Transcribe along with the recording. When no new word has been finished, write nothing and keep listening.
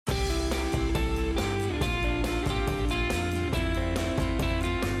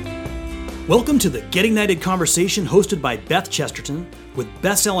Welcome to the Get Ignited Conversation hosted by Beth Chesterton with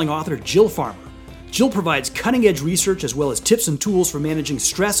best-selling author Jill Farmer. Jill provides cutting-edge research as well as tips and tools for managing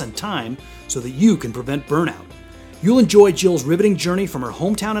stress and time so that you can prevent burnout. You'll enjoy Jill's riveting journey from her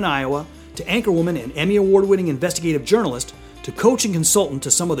hometown in Iowa to anchorwoman and Emmy Award-winning investigative journalist to coach and consultant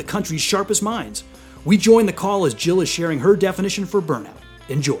to some of the country's sharpest minds. We join the call as Jill is sharing her definition for burnout.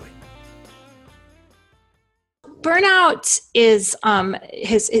 Enjoy. Burnout is,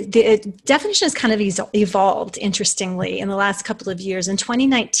 the definition has kind of evolved, interestingly, in the last couple of years. In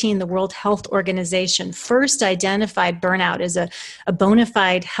 2019, the World Health Organization first identified burnout as a bona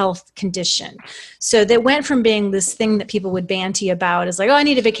fide health condition. So they went from being this thing that people would banty about as like, oh, I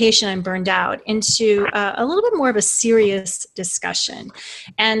need a vacation, I'm burned out, into a little bit more of a serious discussion.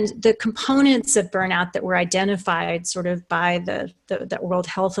 And the components of burnout that were identified sort of by the World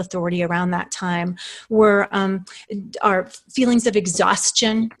Health Authority around that time were our feelings of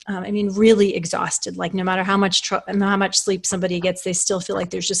exhaustion. Really exhausted. Like no matter how much sleep somebody gets, they still feel like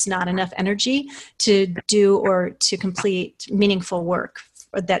there's just not enough energy to do or to complete meaningful work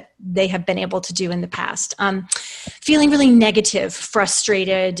that they have been able to do in the past. Feeling really negative,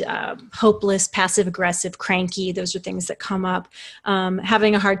 frustrated, hopeless, passive-aggressive, cranky. Those are things that come up.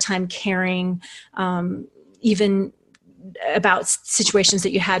 Having a hard time caring, even about situations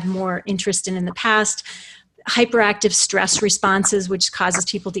that you had more interest in the past. Hyperactive stress responses, which causes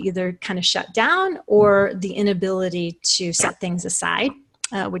people to either kind of shut down or the inability to set things aside,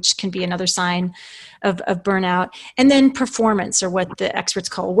 which can be another sign of burnout. And then performance, or what the experts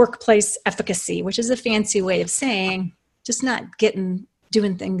call workplace efficacy, which is a fancy way of saying just not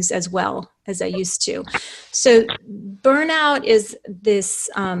doing things as well as I used to. So burnout is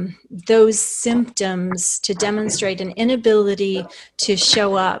those symptoms to demonstrate an inability to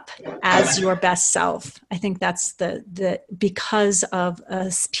show up as your best self. I think that's because of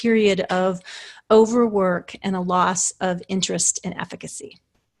a period of overwork and a loss of interest and efficacy.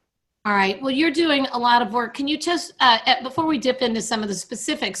 All right. Well, you're doing a lot of work. Can you just, before we dip into some of the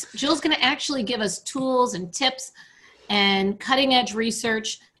specifics, Jill's going to actually give us tools and tips and cutting edge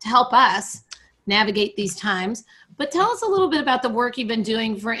research to help us navigate these times. But tell us a little bit about the work you've been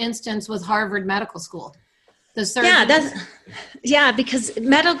doing, for instance, with Harvard Medical School. Because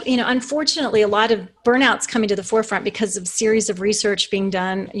unfortunately, a lot of burnout's coming to the forefront because of series of research being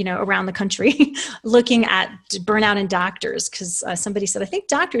done, around the country, looking at burnout in doctors. Because somebody said, I think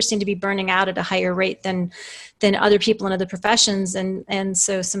doctors seem to be burning out at a higher rate than other people in other professions, and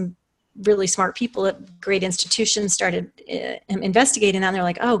so some really smart people at great institutions started investigating that, and they're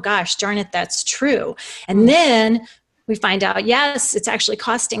like, oh gosh, darn it, that's true. And then we find out, yes, it's actually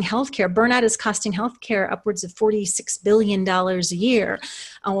costing healthcare. Burnout is costing healthcare upwards of $46 billion a year.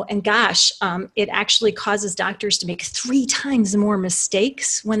 Oh, and gosh, it actually causes doctors to make 3 times more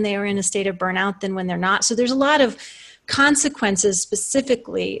mistakes when they are in a state of burnout than when they're not. So there's a lot of consequences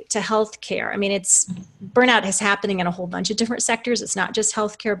specifically to healthcare. Burnout is happening in a whole bunch of different sectors. It's not just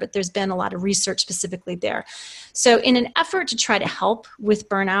healthcare, but there's been a lot of research specifically there. So in an effort to try to help with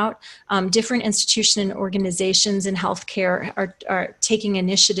burnout, different institutions and organizations in healthcare are taking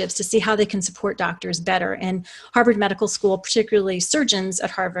initiatives to see how they can support doctors better. And Harvard Medical School, particularly surgeons at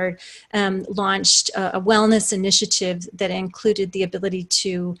Harvard, launched a wellness initiative that included the ability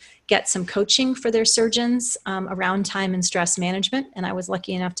to get some coaching for their surgeons around time and stress management. And I was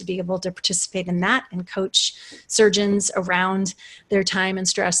lucky enough to be able to participate in that and coach surgeons around their time and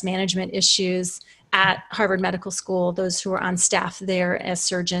stress management issues at Harvard Medical School, those who were on staff there as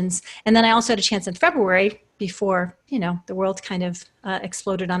surgeons. And then I also had a chance in February, before the world kind of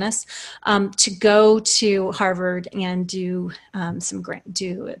exploded on us, to go to Harvard and do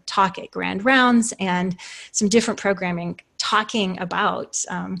a talk at Grand Rounds and some different programming, talking about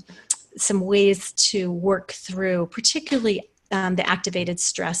some ways to work through, particularly the activated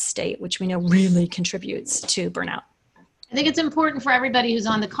stress state, which we know really contributes to burnout. I think it's important for everybody who's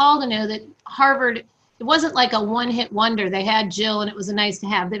on the call to know that Harvard, it wasn't like a one-hit wonder. They had Jill and it was a nice to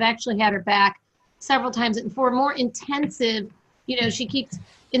have. They've actually had her back several times, and for more intensive, she keeps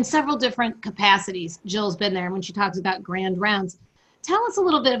in several different capacities. Jill's been there when she talks about Grand Rounds. Tell us a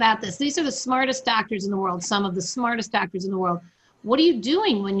little bit about this. These are the smartest doctors in the world, some of the smartest doctors in the world. What are you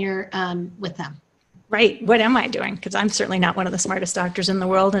doing when you're with them? Right. What am I doing? Because I'm certainly not one of the smartest doctors in the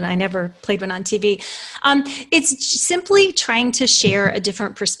world, and I never played one on TV. It's simply trying to share a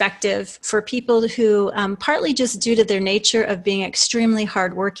different perspective for people who, partly just due to their nature of being extremely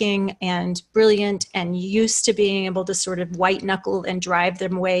hardworking and brilliant and used to being able to sort of white knuckle and drive their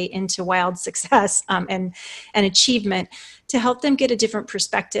way into wild success and achievement, to help them get a different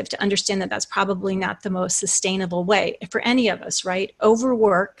perspective, to understand that that's probably not the most sustainable way for any of us, right?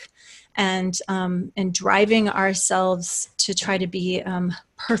 Overwork and driving ourselves to try to be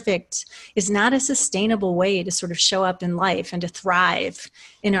perfect is not a sustainable way to sort of show up in life and to thrive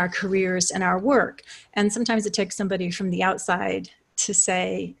in our careers and our work. And sometimes it takes somebody from the outside to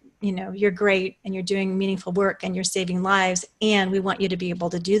say, you know, you're great and you're doing meaningful work and you're saving lives, and we want you to be able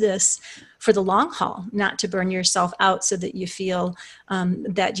to do this for the long haul, not to burn yourself out so that you feel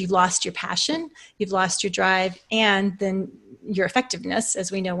that you've lost your passion, you've lost your drive, and then your effectiveness.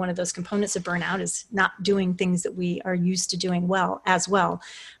 As we know, one of those components of burnout is not doing things that we are used to doing well as well.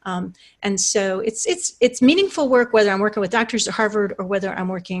 And so it's meaningful work, whether I'm working with doctors at Harvard or whether I'm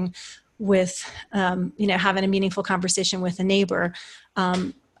working with, having a meaningful conversation with a neighbor.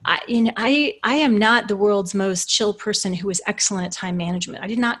 I am not the world's most chill person who is excellent at time management. I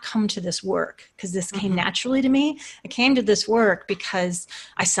did not come to this work because this came naturally to me. I came to this work because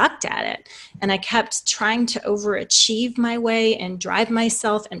I sucked at it, and I kept trying to overachieve my way and drive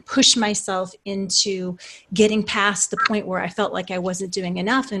myself and push myself into getting past the point where I felt like I wasn't doing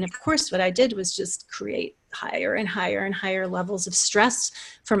enough. And of course, what I did was just create higher and higher and higher levels of stress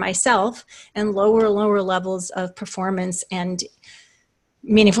for myself and lower and lower levels of performance and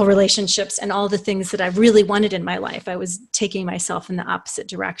meaningful relationships and all the things that I really wanted in my life. I was taking myself in the opposite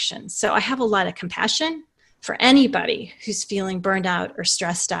direction. So I have a lot of compassion for anybody who's feeling burned out or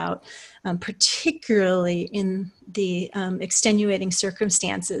stressed out, particularly in the extenuating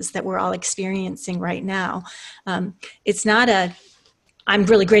circumstances that we're all experiencing right now. It's not I'm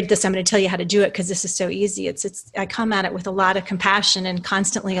really great at this, I'm going to tell you how to do it because this is so easy. I come at it with a lot of compassion and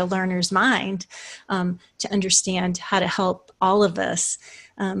constantly a learner's mind to understand how to help all of us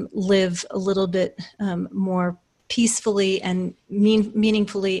live a little bit more peacefully and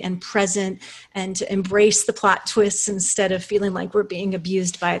meaningfully and present, and to embrace the plot twists instead of feeling like we're being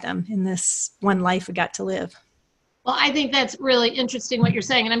abused by them in this one life we got to live. Well, I think that's really interesting what you're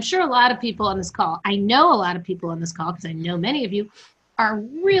saying. And I'm sure a lot of people on this call, I know a lot of people on this call because I know many of you are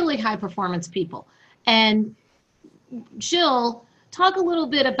really high performance people. And Jill, talk a little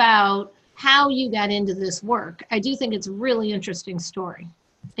bit about how you got into this work. I do think it's a really interesting story.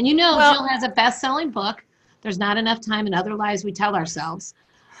 And Jill has a best-selling book, There's Not Enough Time in Other Lies We Tell Ourselves.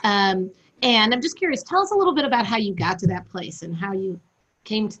 And I'm just curious, tell us a little bit about how you got to that place and how you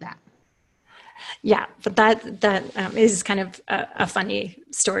came to that. Yeah, but that is kind of a funny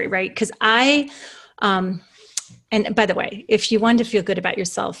story, right? Because and by the way, if you want to feel good about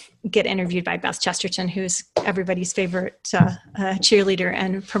yourself, get interviewed by Beth Chesterton, who's everybody's favorite cheerleader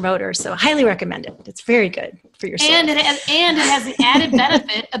and promoter. So highly recommend it. It's very good for your soul. And it has the added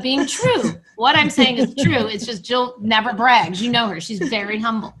benefit of being true. What I'm saying is true. It's just Jill never brags. You know her. She's very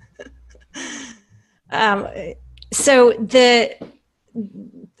humble.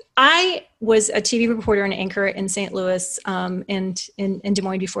 I was a TV reporter and anchor in St. Louis and in Des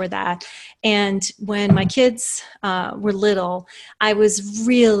Moines before that. And when my kids were little, I was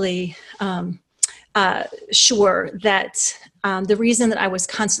really sure that the reason that I was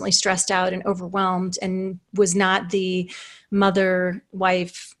constantly stressed out and overwhelmed and was not the mother,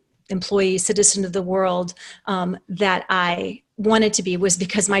 wife, employee, citizen of the world that I wanted to be was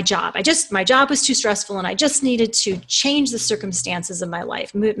because my job was too stressful, and I just needed to change the circumstances of my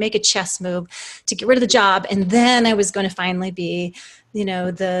life, make a chess move to get rid of the job, and then I was going to finally be,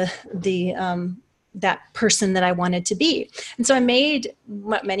 that person that I wanted to be. And so I made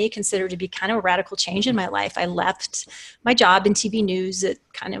what many consider to be kind of a radical change in my life. I left my job in TV news at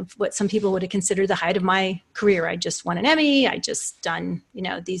kind of what some people would have considered the height of my career. I just won an Emmy. I just done,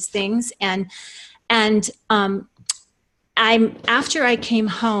 these things. After I came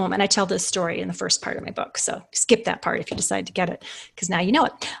home, and I tell this story in the first part of my book, so skip that part if you decide to get it, because now you know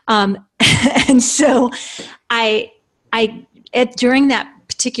it. And so during that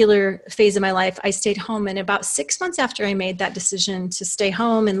particular phase of my life, I stayed home. And about 6 months after I made that decision to stay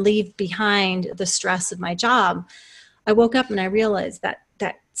home and leave behind the stress of my job, I woke up and I realized that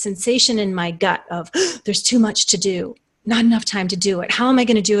sensation in my gut of there's too much to do, not enough time to do it, how am I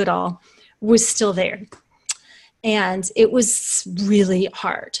going to do it all, was still there. And it was really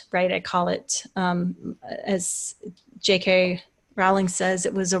hard, right? I call it, as J.K. Rowling says,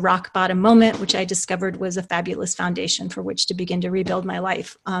 it was a rock bottom moment, which I discovered was a fabulous foundation for which to begin to rebuild my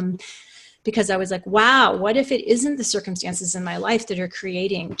life. Because I was like, wow, what if it isn't the circumstances in my life that are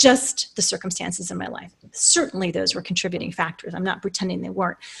creating just the circumstances in my life? Certainly those were contributing factors. I'm not pretending they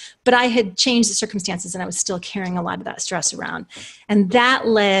weren't. But I had changed the circumstances and I was still carrying a lot of that stress around. And that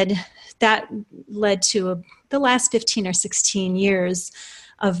led to the last 15 or 16 years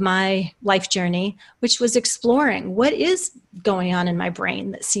of my life journey, which was exploring what is going on in my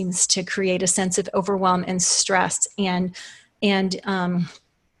brain that seems to create a sense of overwhelm and stress and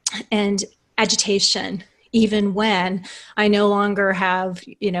and agitation, even when I no longer have,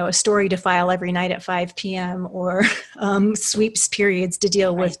 a story to file every night at 5 p.m. or sweeps periods to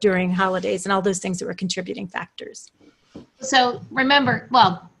deal with during holidays and all those things that were contributing factors. So remember,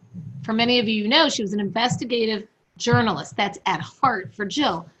 well, for many of you know, she was an investigative journalist. That's at heart for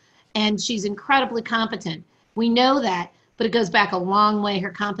Jill. And she's incredibly competent. We know that, but it goes back a long way, her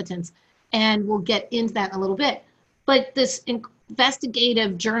competence. And we'll get into that in a little bit. But this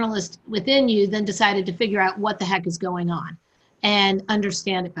investigative journalist within you then decided to figure out what the heck is going on and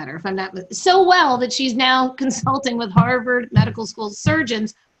understand it better. If I'm not so well that she's now consulting with Harvard Medical School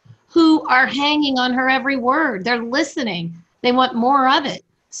surgeons who are hanging on her every word. They're listening. They want more of it.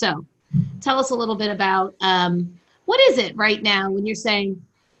 So tell us a little bit about what is it right now when you're saying,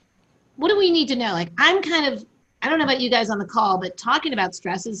 what do we need to know? Like, I don't know about you guys on the call, but talking about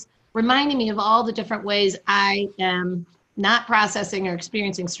stress is reminding me of all the different ways I am not processing or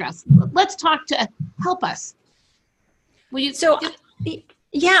experiencing stress. Let's talk to help us.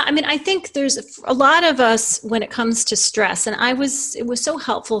 Yeah, I think there's a lot of us when it comes to stress, and it was so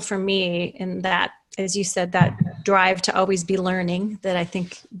helpful for me in that, as you said, that drive to always be learning that I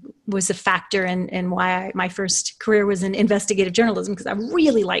think was a factor in why my first career was in investigative journalism, because I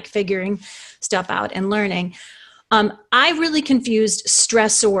really like figuring stuff out and learning. I really confused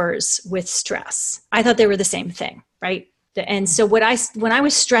stressors with stress. I thought they were the same thing, right? And so when I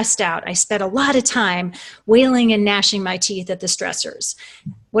was stressed out, I spent a lot of time wailing and gnashing my teeth at the stressors.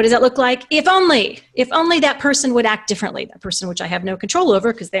 What does that look like? If only that person would act differently, that person which I have no control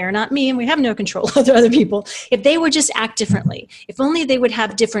over because they are not me and we have no control over other people. If they would just act differently, if only they would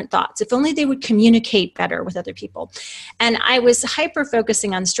have different thoughts, if only they would communicate better with other people. And I was hyper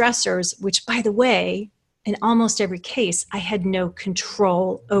focusing on stressors, which, by the way, in almost every case, I had no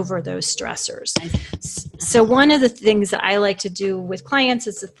control over those stressors. So one of the things that I like to do with clients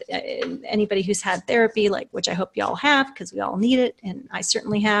is anybody who's had therapy, like which I hope you all have, because we all need it, and I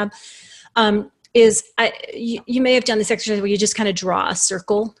certainly have, you may have done this exercise where you just kind of draw a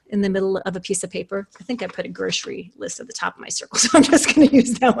circle in the middle of a piece of paper. I think I put a grocery list at the top of my circle, so I'm just going to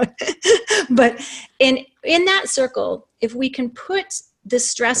use that one. But in that circle, if we can put the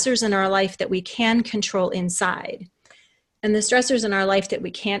stressors in our life that we can control inside and the stressors in our life that we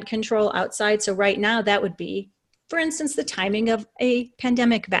can't control outside. So right now that would be, for instance, the timing of a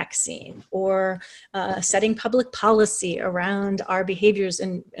pandemic vaccine or setting public policy around our behaviors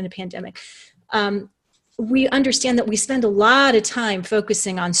in a pandemic. We understand that we spend a lot of time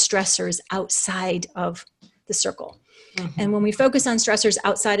focusing on stressors outside of the circle. Mm-hmm. And when we focus on stressors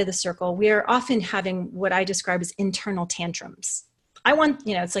outside of the circle, we are often having what I describe as internal tantrums.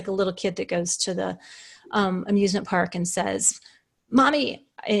 It's like a little kid that goes to the amusement park and says, Mommy,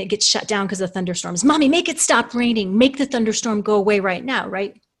 and it gets shut down because of thunderstorms. Mommy, make it stop raining. Make the thunderstorm go away right now,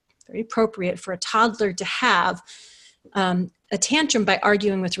 right? Very appropriate for a toddler to have a tantrum by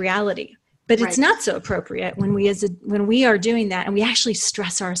arguing with reality. But it's not so appropriate when we are doing that and we actually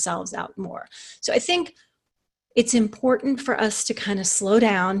stress ourselves out more. So I think it's important for us to kind of slow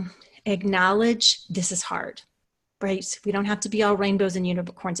down, acknowledge this is hard. Right? We don't have to be all rainbows and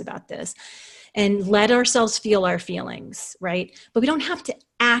unicorns about this, and let ourselves feel our feelings, right? But we don't have to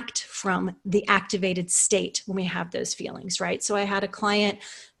act from the activated state when we have those feelings, right? So I had a client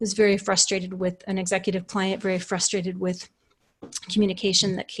who was very frustrated with an executive client, very frustrated with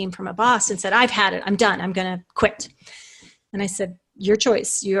communication that came from a boss and said, I've had it. I'm done. I'm going to quit. And I said, your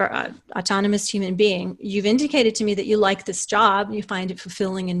choice. You're an autonomous human being. You've indicated to me that you like this job. You find it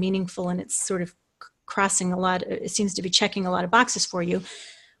fulfilling and meaningful, and it's sort of it seems to be checking a lot of boxes for you.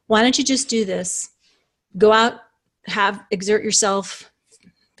 Why don't you just do this? Go out, exert yourself,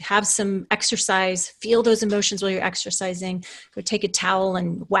 have some exercise, feel those emotions while you're exercising. Go take a towel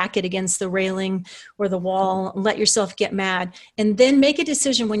and whack it against the railing or the wall. Let yourself get mad. And then make a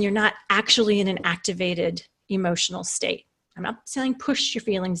decision when you're not actually in an activated emotional state. I'm not saying push your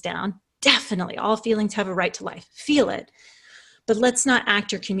feelings down. Definitely, all feelings have a right to life. Feel it. But let's not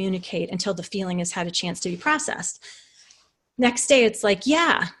act or communicate until the feeling has had a chance to be processed. Next day, it's like,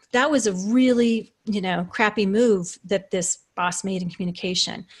 yeah, that was a really, crappy move that this boss made in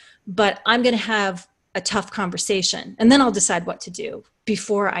communication. But I'm going to have a tough conversation. And then I'll decide what to do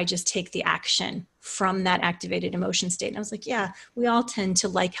before I just take the action from that activated emotion state. And I was like, yeah, we all tend to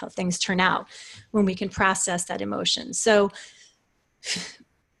like how things turn out when we can process that emotion. So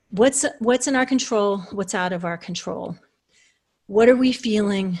what's in our control? What's out of our control? What are we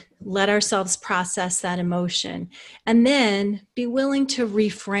feeling? Let ourselves process that emotion and then be willing to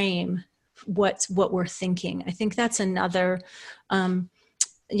reframe what we're thinking. I think that's another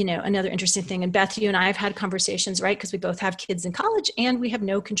another interesting thing. And Beth, you and I have had conversations, right? Because we both have kids in college and we have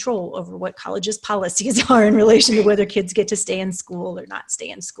no control over what college's policies are in relation to whether kids get to stay in school or not stay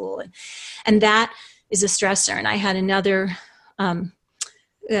in school. And that is a stressor. And I had another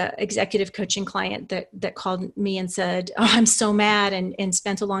executive coaching client that called me and said, "Oh, I'm so mad," and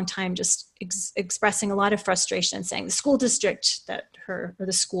spent a long time just expressing a lot of frustration, saying the school district or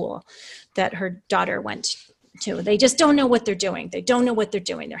the school that her daughter went to, they just don't know what they're doing. They don't know what they're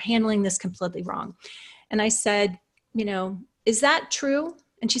doing. They're handling this completely wrong. And I said, is that true?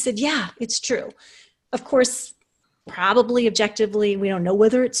 And she said, yeah, it's true. Of course, probably objectively, we don't know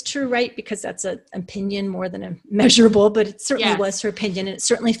whether it's true, right? Because that's an opinion more than a measurable, but it certainly was her opinion and it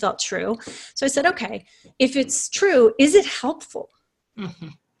certainly felt true. So I said, okay, if it's true, is it helpful? Mm-hmm.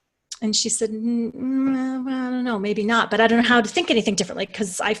 And she said, well, I don't know, maybe not, but I don't know how to think anything differently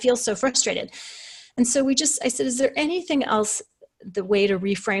because I feel so frustrated. And so I said, is there anything else, the way to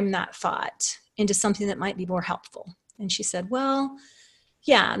reframe that thought into something that might be more helpful? And she said, well,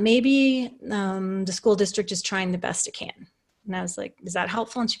 yeah, maybe the school district is trying the best it can. And I was like, is that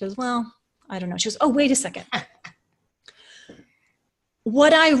helpful? And she goes, well, I don't know. She goes, oh, wait a second.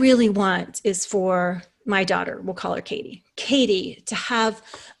 What I really want is for my daughter, we'll call her Katie, to have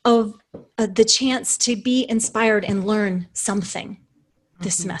the chance to be inspired and learn something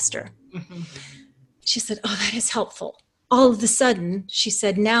this semester. Mm-hmm. She said, oh, that is helpful. All of a sudden, she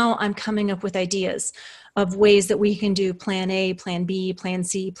said, now I'm coming up with ideas of ways that we can do plan A, plan B, plan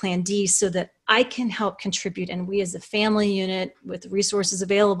C, plan D, so that I can help contribute. And we as a family unit with resources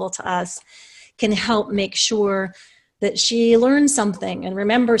available to us can help make sure that she learns something and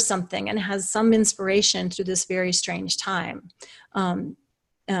remembers something and has some inspiration through this very strange time.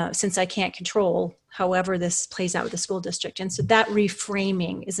 Since I can't control however this plays out with the school district. And so that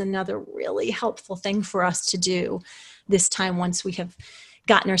reframing is another really helpful thing for us to do this time once we have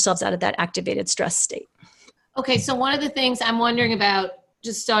gotten ourselves out of that activated stress state. Okay, so one of the things I'm wondering about,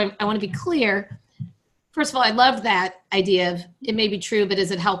 just so I want to be clear, first of all, I love that idea of it may be true, but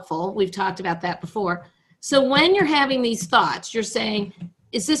is it helpful? We've talked about that before. So when you're having these thoughts, you're saying,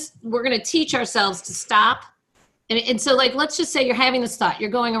 we're going to teach ourselves to stop. And so let's just say you're having this thought. You're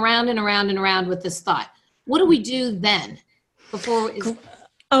going around and around and around with this thought. What do we do then?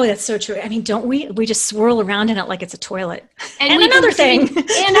 Oh, that's so true. I mean, don't we just swirl around in it like it's a toilet. And another thing.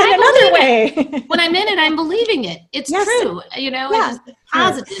 And another way. When I'm in it, I'm believing it. It's true. It's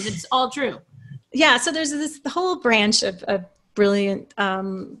positive. It's all true. Yeah. So there's the whole branch of brilliant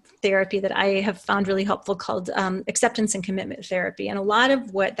therapy that I have found really helpful called acceptance and commitment therapy. And a lot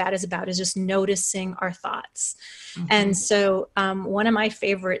of what that is about is just noticing our thoughts. Mm-hmm. And so one of my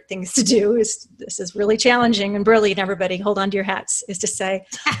favorite things to do is, this is really challenging and brilliant, everybody, hold on to your hats, is to say,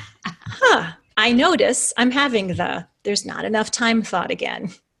 I notice I'm having there's not enough time thought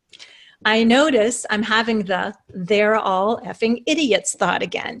again. I notice I'm having they're all effing idiots thought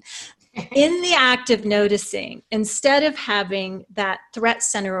again. In the act of noticing, instead of having that threat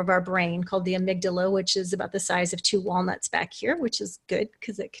center of our brain called the amygdala, which is about the size of 2 walnuts back here, which is good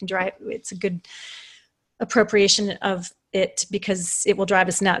because it's a good appropriation of it because it will drive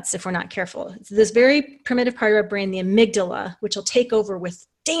us nuts if we're not careful. It's this very primitive part of our brain, the amygdala, which will take over with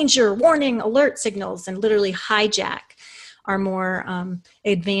danger, warning, alert signals, and literally hijack our more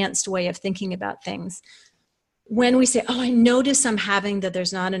advanced way of thinking about things. When we say, oh, I notice I'm having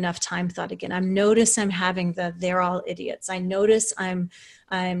there's not enough time thought again. I notice I'm having they're all idiots. I notice I'm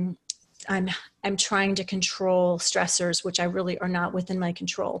trying to control stressors, which I really are not within my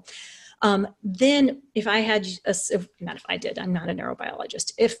control. Then if I had, not if I did, I'm not a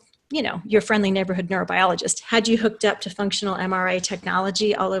neurobiologist. If, your friendly neighborhood neurobiologist had you hooked up to functional MRI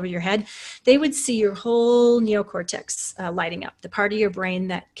technology all over your head, they would see your whole neocortex lighting up, the part of your brain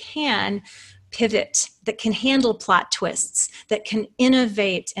that can pivot, that can handle plot twists, that can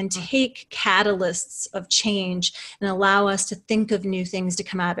innovate and take catalysts of change and allow us to think of new things to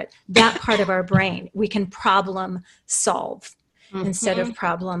come out of it. That part of our brain, we can problem solve instead of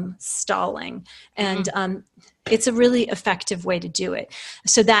problem stalling. And it's a really effective way to do it.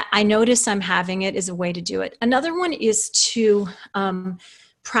 So that I notice I'm having it is a way to do it. Another one is to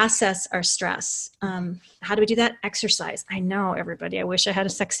process our stress. How do we do that? Exercise. I know, everybody. I wish I had a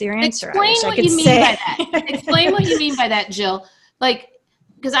sexier answer. Explain what you mean by that. Explain what you mean by that, Jill.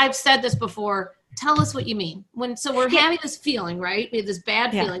 Because I've said this before, tell us what you mean. So we're having this feeling, right? We have this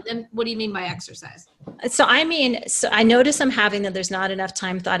bad feeling. Then what do you mean by exercise? So I notice I'm having that there's not enough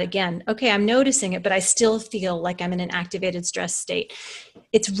time thought again. Okay, I'm noticing it, but I still feel like I'm in an activated stress state.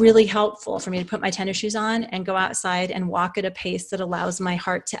 It's really helpful for me to put my tennis shoes on and go outside and walk at a pace that allows my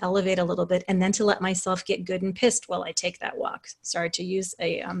heart to elevate a little bit, and then to let myself get good and pissed while I take that walk. Sorry to use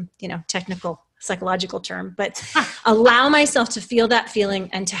a technical psychological term, but allow myself to feel that feeling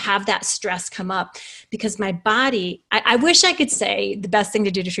and to have that stress come up, because my body, I wish I could say the best thing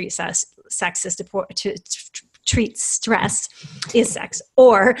to do to treat sex is to treat stress is sex,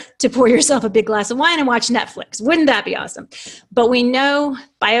 or to pour yourself a big glass of wine and watch Netflix. Wouldn't that be awesome? But we know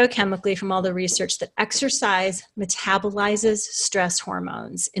biochemically from all the research that exercise metabolizes stress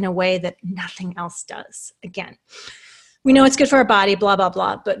hormones in a way that nothing else does. Again, we know it's good for our body, blah, blah,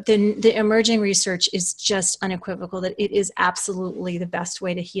 blah. But the emerging research is just unequivocal that it is absolutely the best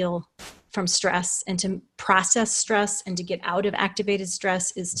way to heal from stress and to process stress and to get out of activated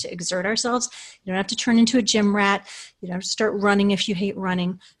stress is to exert ourselves. You don't have to turn into a gym rat. You don't have to start running if you hate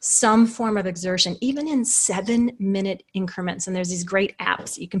running. Some form of exertion, even in 7-minute increments. And there's these great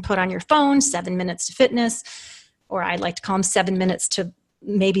apps you can put on your phone, 7 minutes to fitness, or I like to call them 7 minutes to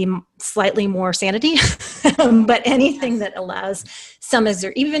maybe slightly more sanity, but anything that allows some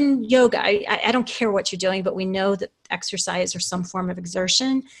exertion, even yoga. I don't care what you're doing, but we know that exercise or some form of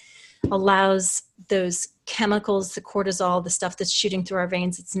exertion allows those chemicals, the cortisol, the stuff that's shooting through our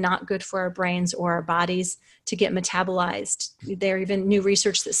veins, it's not good for our brains or our bodies, to get metabolized. There are even new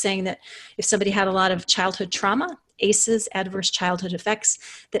research that's saying that if somebody had a lot of childhood trauma, ACEs, adverse childhood effects,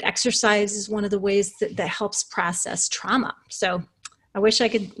 that exercise is one of the ways that helps process trauma. So I wish I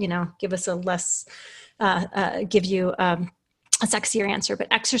could, give us a less, give you a sexier answer, but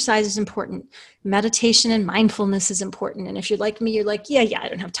exercise is important. Meditation and mindfulness is important. And if you're like me, you're like, yeah, I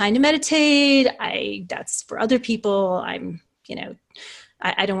don't have time to meditate. That's for other people. I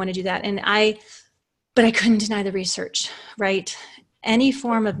don't want to do that. But I couldn't deny the research, right? Any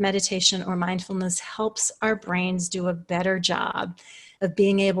form of meditation or mindfulness helps our brains do a better job of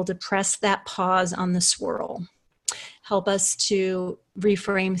being able to press that pause on the swirl. Help us to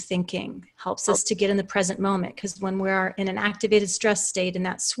reframe thinking, helps us to get in the present moment. Because when we're in an activated stress state in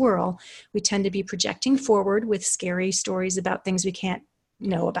that swirl, we tend to be projecting forward with scary stories about things we can't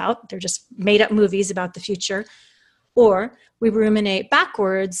know about. They're just made up movies about the future. Or we ruminate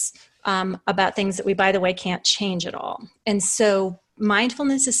backwards about things that we, by the way, can't change at all. And so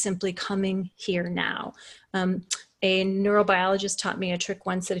mindfulness is simply coming here now. A neurobiologist taught me a trick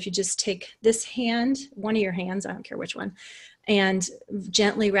once that if you just take this hand, one of your hands, I don't care which one, and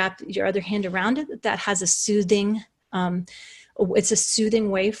gently wrap your other hand around it, that has a soothing, it's a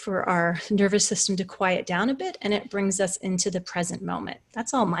soothing way for our nervous system to quiet down a bit, and it brings us into the present moment.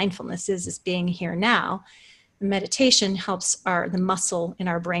 That's all mindfulness is being here now. Meditation helps the muscle in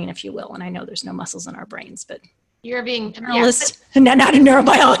our brain, if you will. And I know there's no muscles in our brains, but you're being a journalist, not a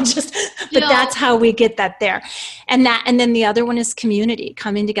neurobiologist, but that's how we get that there. And then the other one is community,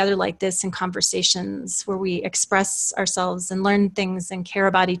 coming together like this in conversations where we express ourselves and learn things and care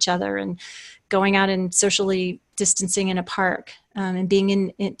about each other, and going out and socially distancing in a park, and being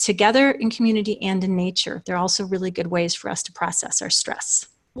in together in community and in nature. They're also really good ways for us to process our stress.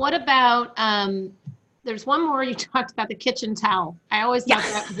 What about, there's one more, you talked about the kitchen towel. I always thought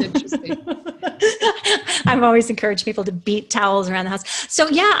that was interesting. I've always encouraged people to beat towels around the house. So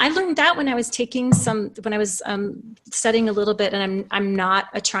yeah, I learned that when I was studying a little bit, and I'm not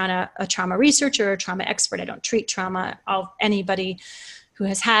a trauma researcher or a trauma expert. I don't treat trauma. Anybody who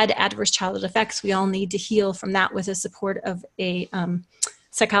has had adverse childhood effects, we all need to heal from that with the support of a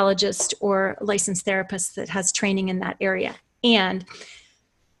psychologist or a licensed therapist that has training in that area. And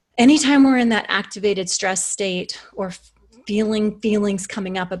anytime we're in that activated stress state or feelings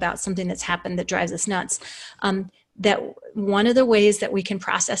coming up about something that's happened that drives us nuts, that one of the ways that we can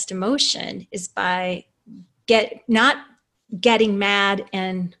process emotion is by not getting mad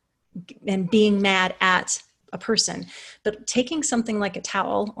and being mad at a person, but taking something like a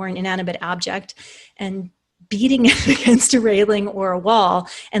towel or an inanimate object and beating it against a railing or a wall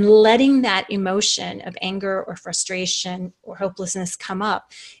and letting that emotion of anger or frustration or hopelessness come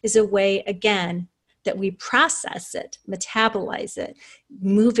up is a way, again, that we process it, metabolize it,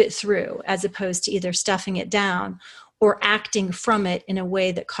 move it through, as opposed to either stuffing it down or acting from it in a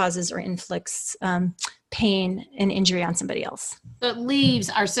way that causes or inflicts pain and injury on somebody else. So it leaves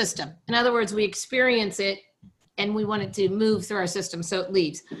our system. In other words, we experience it and we want it to move through our system, so it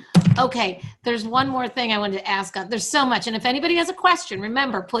leaves. Okay, there's one more thing I wanted to ask. There's so much, and if anybody has a question,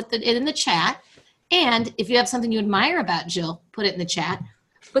 remember, put it in the chat. And if you have something you admire about Jill, put it in the chat.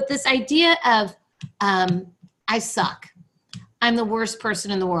 But this idea of I suck. I'm the worst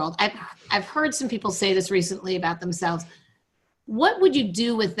person in the world. I've heard some people say this recently about themselves. What would you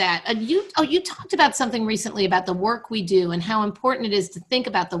do with that? You talked about something recently about the work we do and how important it is to think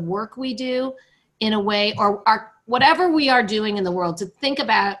about the work we do in a way, or whatever we are doing in the world, to think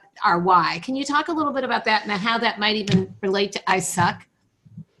about our why. Can you talk a little bit about that and how that might even relate to I suck?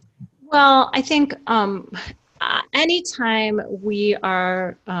 Well, I think anytime we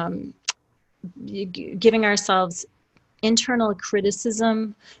are giving ourselves internal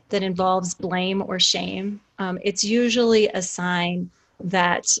criticism that involves blame or shame, it's usually a sign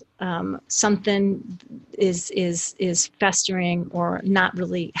that something is festering or not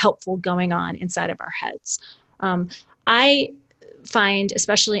really helpful going on inside of our heads. I find,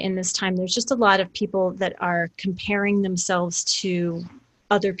 especially in this time, there's just a lot of people that are comparing themselves to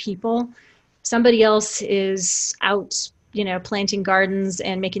other people. Somebody else is out, planting gardens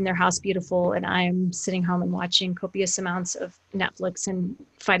and making their house beautiful, and I'm sitting home and watching copious amounts of Netflix and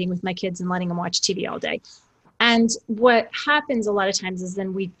fighting with my kids and letting them watch TV all day. And what happens a lot of times is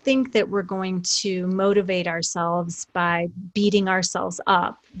then we think that we're going to motivate ourselves by beating ourselves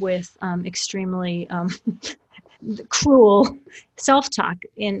up with extremely cruel self-talk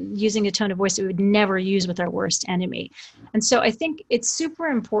and using a tone of voice that we would never use with our worst enemy. And so I think it's super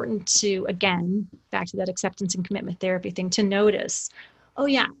important to, again, back to that acceptance and commitment therapy thing, to notice, oh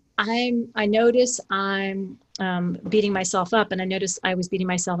yeah, I notice I'm beating myself up, and I noticed I was beating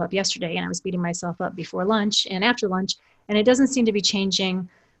myself up yesterday, and I was beating myself up before lunch and after lunch, and it doesn't seem to be changing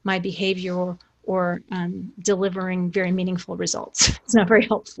my behavior or delivering very meaningful results. It's not very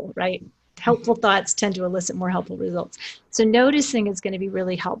helpful, right? Helpful thoughts tend to elicit more helpful results. So noticing is going to be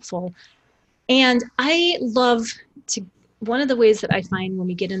really helpful. And I love one of the ways that I find when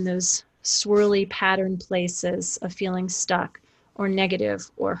we get in those swirly pattern places of feeling stuck or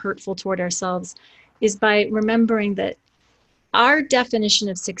negative or hurtful toward ourselves is by remembering that our definition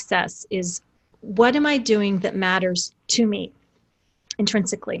of success is, what am I doing that matters to me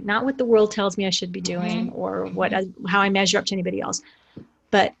intrinsically? Not what the world tells me I should be doing or how I measure up to anybody else.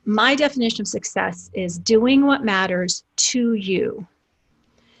 But my definition of success is doing what matters to you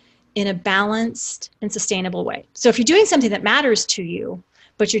in a balanced and sustainable way. So if you're doing something that matters to you,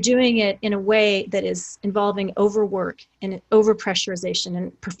 but you're doing it in a way that is involving overwork and overpressurization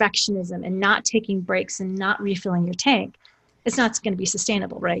and perfectionism and not taking breaks and not refilling your tank, it's not going to be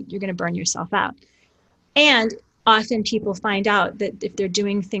sustainable, right? You're going to burn yourself out. And often people find out that if they're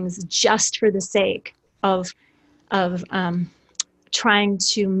doing things just for the sake of trying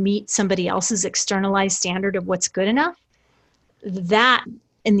to meet somebody else's externalized standard of what's good enough, that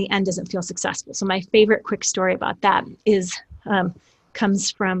in the end doesn't feel successful. So my favorite quick story about that is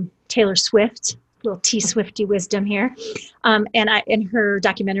comes from Taylor Swift, little T-Swifty wisdom here. And in her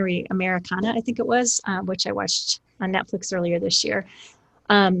documentary Americana, I think it was, which I watched on Netflix earlier this year.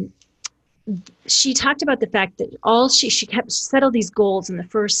 She talked about the fact that she kept settled these goals in the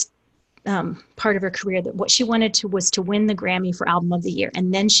first part of her career, that what she wanted was to win the Grammy for Album of the Year.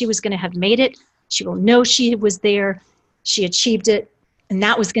 And then she was going to have made it. She will know she was there. She achieved it. And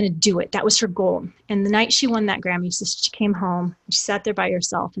that was going to do it. That was her goal. And the night she won that Grammy, she came home, she sat there by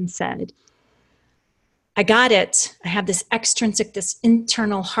herself and said, I got it. I have this extrinsic, this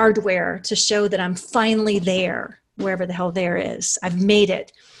internal hardware to show that I'm finally there, wherever the hell there is. I've made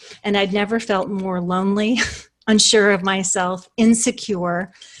it. And I'd never felt more lonely, unsure of myself,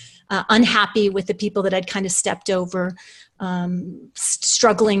 insecure, unhappy with the people that I'd kind of stepped over,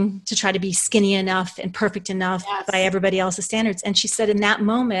 struggling to try to be skinny enough and perfect enough by everybody else's standards. And she said in that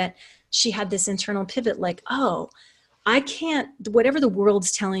moment, she had this internal pivot, like, oh, I can't, whatever the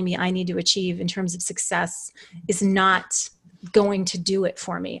world's telling me I need to achieve in terms of success is not going to do it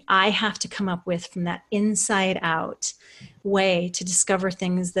for me. I have to come up with, from that inside out way, to discover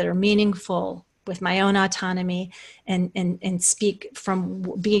things that are meaningful with my own autonomy and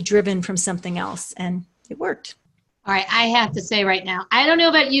be driven from something else. And it worked. All right. I have to say right now, I don't know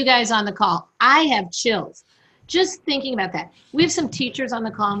about you guys on the call. I have chills just thinking about that. We have some teachers on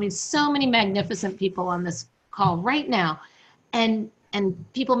the call, and we have so many magnificent people on this call right now. And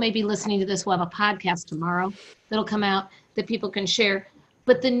people may be listening to this. We'll have a podcast tomorrow that'll come out that people can share.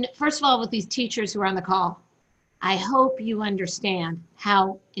 But then, first of all, with these teachers who are on the call, I hope you understand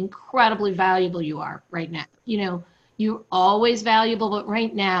how incredibly valuable you are right now. You know, you're always valuable, but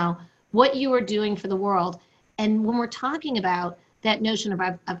right now, what you are doing for the world. And when we're talking about that notion of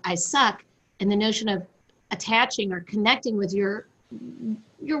I suck, and the notion of attaching or connecting with your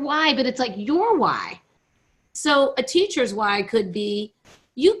why, but it's like your why. So a teacher's why could be,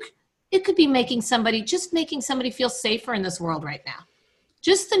 it could be making somebody feel safer in this world right now.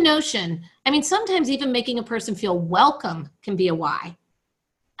 Just the notion, I mean, sometimes even making a person feel welcome can be a why.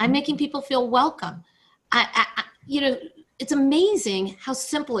 I'm making people feel welcome. It's amazing how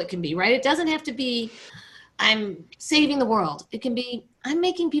simple it can be, right? It doesn't have to be, I'm saving the world. It can be, I'm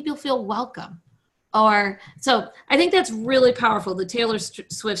making people feel welcome. So I think that's really powerful. The Taylor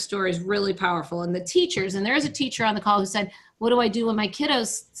Swift story is really powerful. And the teachers, and there's a teacher on the call who said, what do I do when my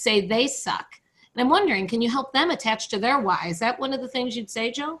kiddos say they suck? And I'm wondering, can you help them attach to their why? Is that one of the things you'd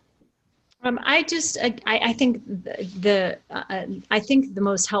say, Jill? I think I think the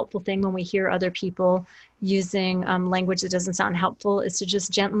most helpful thing when we hear other people using language that doesn't sound helpful is to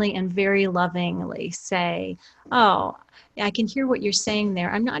just gently and very lovingly say, oh, I can hear what you're saying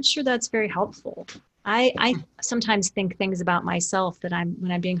there. I'm not sure that's very helpful. I sometimes think things about myself when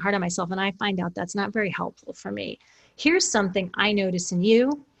I'm being hard on myself, and I find out that's not very helpful for me. Here's something I notice in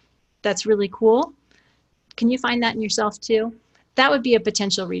you that's really cool. Can you find that in yourself too? That would be a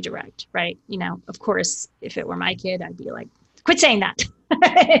potential redirect, right? Of course, if it were my kid, I'd be like, quit saying that.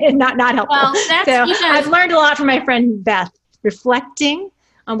 not helpful. Well, I've learned a lot from my friend Beth, reflecting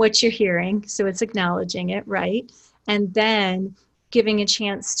on what you're hearing. So it's acknowledging it, right? And then giving a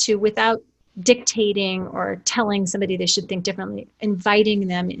chance to, without dictating or telling somebody they should think differently, inviting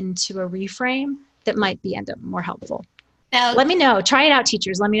them into a reframe that might end up more helpful. Now, let me know. Try it out,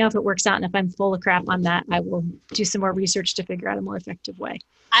 teachers. Let me know if it works out. And if I'm full of crap on that, I will do some more research to figure out a more effective way.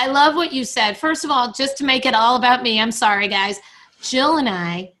 I love what you said. First of all, just to make it all about me, I'm sorry, guys. Jill and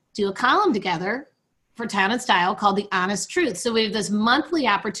I do a column together for Town and Style called The Honest Truth. So we have this monthly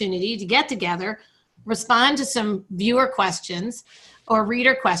opportunity to get together, respond to some viewer questions or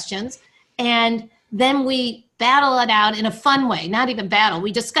reader questions, and then we battle it out in a fun way. Not even battle.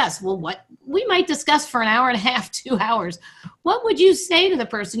 We discuss, what we might discuss for an hour and a half, 2 hours. What would you say to the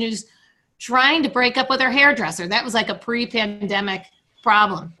person who's trying to break up with her hairdresser? That was like a pre-pandemic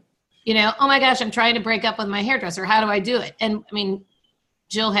problem. Oh my gosh, I'm trying to break up with my hairdresser. How do I do it? And I mean,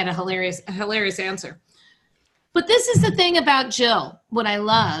 Jill had a hilarious answer. But this is the thing about Jill, what I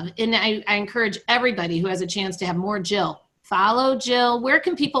love, and I encourage everybody who has a chance to have more Jill. Follow Jill. Where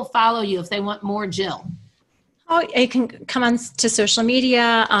can people follow you if they want more Jill? Oh, you can come on to social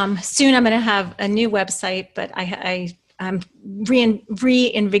media. Soon I'm going to have a new website, but I'm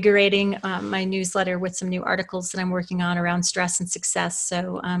reinvigorating my newsletter with some new articles that I'm working on around stress and success.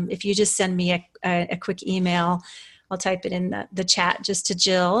 So if you just send me a quick email, I'll type it in the chat just to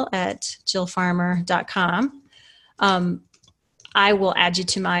Jill at jillfarmer.com. I will add you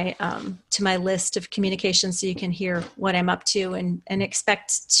to my list of communications so you can hear what I'm up to and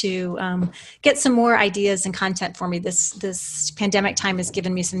expect to get some more ideas and content for me. This pandemic time has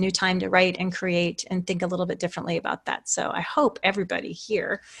given me some new time to write and create and think a little bit differently about that. So I hope everybody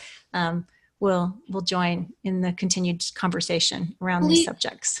here will join in the continued conversation around these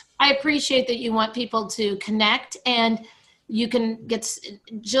subjects. I appreciate that you want people to connect, and you can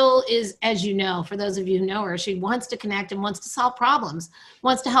Jill is, as you know, for those of you who know her, she wants to connect and wants to solve problems,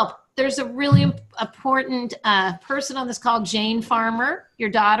 wants to help. There's a really important person on this call, Jane Farmer, your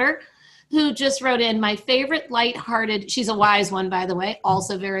daughter, who just wrote in, my favorite lighthearted, she's a wise one, by the way,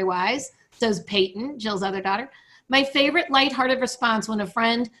 also very wise. So is Peyton, Jill's other daughter. My favorite lighthearted response when a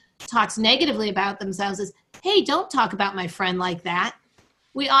friend talks negatively about themselves is, hey, don't talk about my friend like that.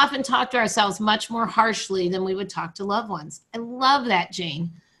 We often talk to ourselves much more harshly than we would talk to loved ones. I love that, Jane.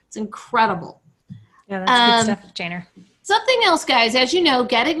 It's incredible. Yeah, that's good stuff, Janer. Something else, guys, as you know,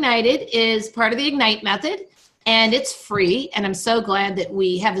 Get Ignited is part of the Ignite method, and it's free. And I'm so glad that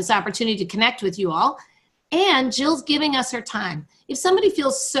we have this opportunity to connect with you all. And Jill's giving us her time. If somebody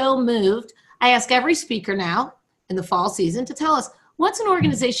feels so moved, I ask every speaker now in the fall season to tell us, what's an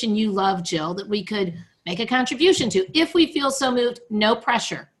organization you love, Jill, that we could make a contribution to? If we feel so moved, no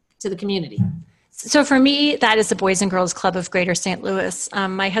pressure to the community. So for me, that is the Boys and Girls Club of Greater St. Louis.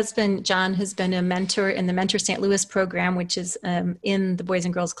 My husband, John, has been a mentor in the Mentor St. Louis program, which is in the Boys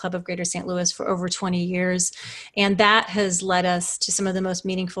and Girls Club of Greater St. Louis for over 20 years. And that has led us to some of the most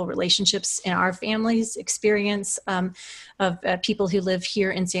meaningful relationships in our family's experience of people who live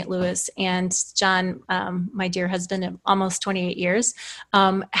here in St. Louis. And John, my dear husband of almost 28 years,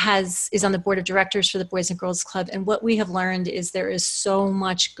 is on the board of directors for the Boys and Girls Club. And what we have learned is there is so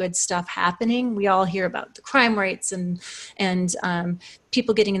much good stuff happening. We all hear about the crime rates and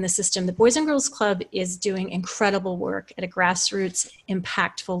people getting in the system. The Boys and Girls Club is doing incredible work at a grassroots,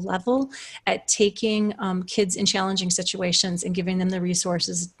 impactful level at taking kids in challenging situations and giving them the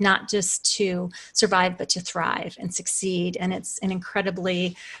resources, not just to survive, but to thrive and succeed. And it's an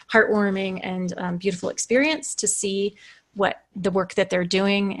incredibly heartwarming and beautiful experience to see what the work that they're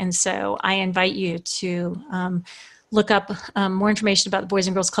doing. And so I invite you to look up more information about the Boys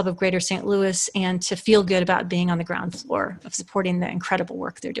and Girls Club of Greater St. Louis and to feel good about being on the ground floor of supporting the incredible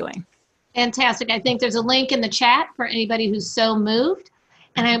work they're doing. Fantastic. I think there's a link in the chat for anybody who's so moved.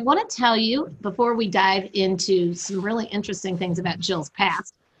 And I want to tell you, before we dive into some really interesting things about Jill's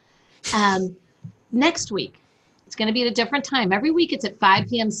past, next week, it's going to be at a different time. Every week it's at 5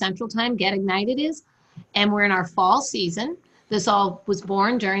 p.m. Central Time, Get Ignited is, and we're in our fall season. This all was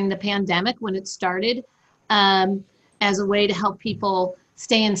born during the pandemic when it started as a way to help people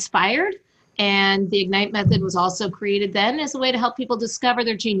stay inspired. And the Ignite method was also created then as a way to help people discover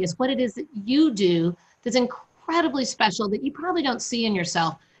their genius, what it is that you do that's incredibly special that you probably don't see in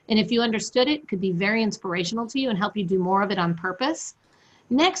yourself. And if you understood it, it could be very inspirational to you and help you do more of it on purpose.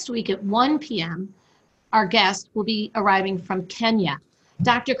 Next week at 1 p.m., our guest will be arriving from Kenya,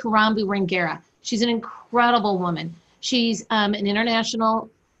 Dr. Karambu Wangera. She's an incredible woman. She's an international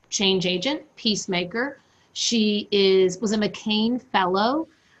change agent, peacemaker. She was a McCain Fellow.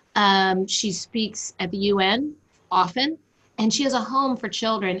 She speaks at the UN often, and she has a home for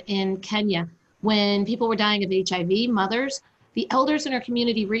children in Kenya. When people were dying of HIV, mothers, the elders in her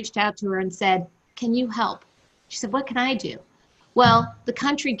community reached out to her and said, "Can you help?" She said, "What can I do?" Well, the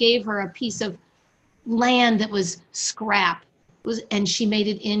country gave her a piece of land that was scrap, and she made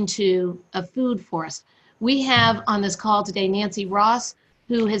it into a food forest. We have on this call today Nancy Ross,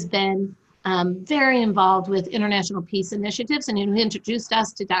 who has been very involved with international peace initiatives and who introduced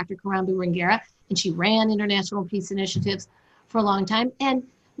us to Dr. Karambu Wangera, and she ran international peace initiatives for a long time. And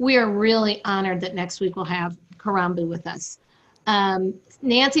we are really honored that next week we'll have Karambu with us.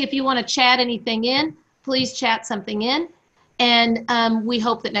 Nancy, if you want to chat anything in, please chat something in. And we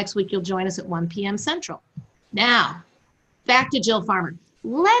hope that next week you'll join us at 1 p.m. Central. Now, back to Jill Farmer.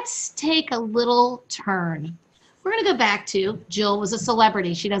 Let's take a little turn. We're going to go back to Jill was a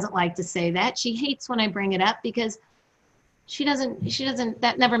celebrity. She doesn't like to say that. She hates when I bring it up because she doesn't,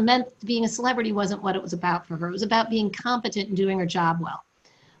 that never meant being a celebrity wasn't what it was about for her. It was about being competent and doing her job well.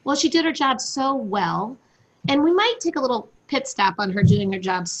 Well, she did her job so well, and we might take a little pit stop on her doing her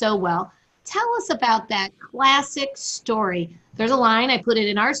job so well. Tell us about that classic story. There's a line, I put it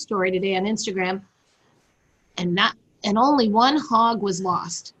in our story today on Instagram, and only one hog was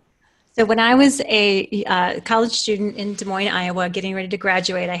lost. So when I was a college student in Des Moines, Iowa, getting ready to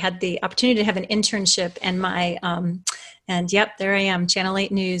graduate, I had the opportunity to have an internship, and yep, there I am, Channel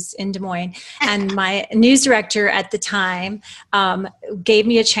 8 News in Des Moines. And my news director at the time gave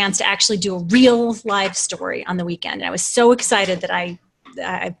me a chance to actually do a real live story on the weekend. And I was so excited that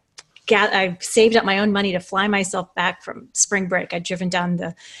I saved up my own money to fly myself back from spring break. I'd driven down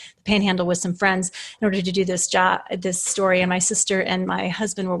the Panhandle with some friends in order to do this story. And my sister and my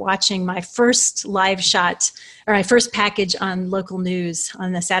husband were watching my first live shot, or my first package on local news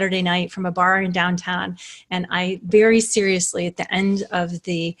on a Saturday night from a bar in downtown. And I very seriously, at the end of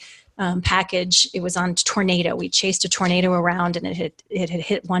the package, it was on tornado. We chased a tornado around, and it had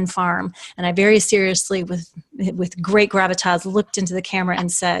hit one farm. And I very seriously, with great gravitas, looked into the camera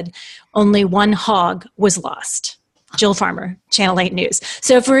and said, "Only one hog was lost." Jill Farmer, Channel 8 News.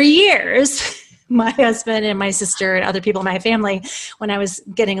 So for years, my husband and my sister and other people in my family, when I was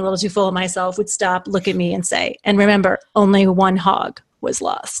getting a little too full of myself, would stop, look at me, and say, "And remember, only one hog was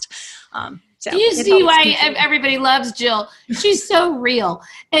lost." Do you see why everybody loves Jill? She's so real,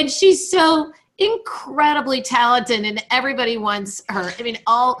 and she's so incredibly talented, and everybody wants her. I mean,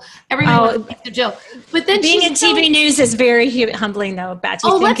 everybody wants Jill. But then being in TV news is very humbling, though, Beth.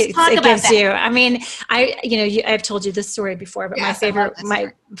 Let's talk about that. You. I mean, I've told you this story before, but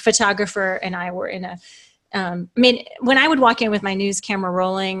my photographer and I were in a. When I would walk in with my news camera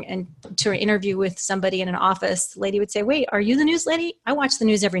rolling and to an interview with somebody in an office, the lady would say, "Wait, are you the news lady? I watch the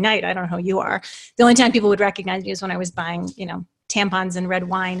news every night. I don't know who you are." The only time people would recognize me is when I was buying, tampons and red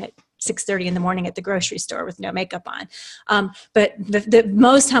wine at 6:30 in the morning at the grocery store with no makeup on. But the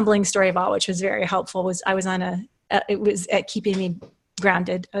most humbling story of all, which was very helpful, was I was it was at keeping me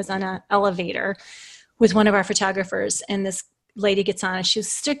grounded. I was on an elevator with one of our photographers, and this lady gets on, and she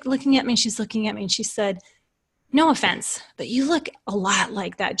was looking at me, and she's looking at me, and she said, "No offense, but you look a lot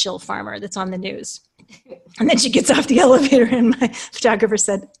like that Jill Farmer that's on the news." And then she gets off the elevator, and my photographer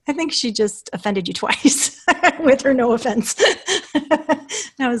said, "I think she just offended you twice with her no offense."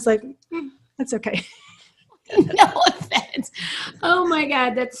 And I was like, "That's okay." No offense. Oh my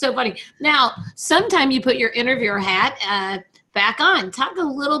God, that's so funny. Now, sometime you put your interviewer hat back on. Talk a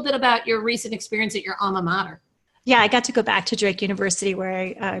little bit about your recent experience at your alma mater. Yeah, I got to go back to Drake University,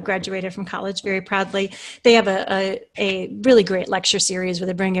 where I graduated from college very proudly. They have a really great lecture series where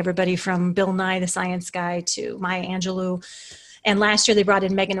they bring everybody from Bill Nye, the Science Guy, to Maya Angelou And last year they brought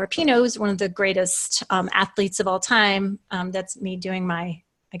in Megan Rapinoe, who's one of the greatest athletes of all time. That's me doing my,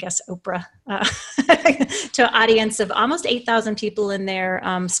 I guess, Oprah, to an audience of almost 8,000 people in their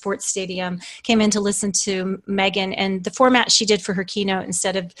sports stadium, came in to listen to Megan. And the format she did for her keynote,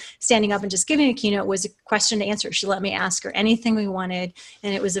 instead of standing up and just giving a keynote, was a question to answer. She let me ask her anything we wanted.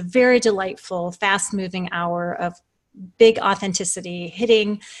 And it was a very delightful, fast-moving hour of big authenticity,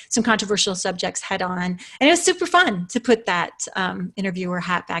 hitting some controversial subjects head on. And it was super fun to put that interviewer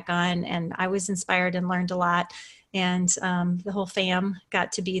hat back on. And I was inspired and learned a lot. And the whole fam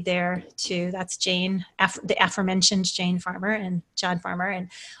got to be there too. That's Jane, the aforementioned Jane Farmer and John Farmer. And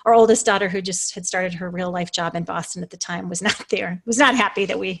our oldest daughter, who just had started her real life job in Boston at the time, was not there, was not happy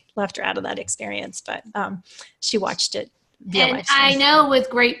that we left her out of that experience, but she watched it. And I know with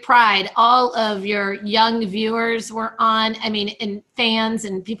great pride, all of your young viewers were on, and fans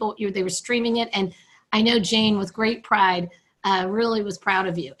and people, they were streaming it. And I know Jane, with great pride, really was proud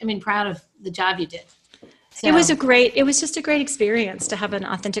of you. Proud of the job you did. So. It was just a great experience to have an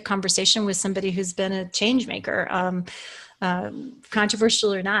authentic conversation with somebody who's been a change maker.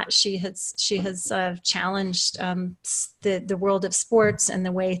 Controversial or not, she has challenged the world of sports and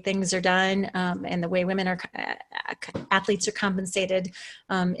the way things are done, and the way athletes are compensated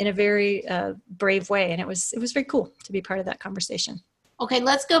in a very brave way. And it was very cool to be part of that conversation. Okay,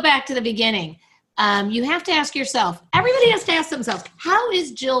 let's go back to the beginning. You have to ask yourself, everybody has to ask themselves, how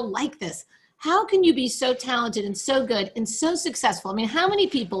is Jill like this? How can you be so talented and so good and so successful? How many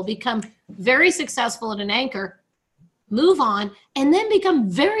people become very successful at an anchor, move on, and then become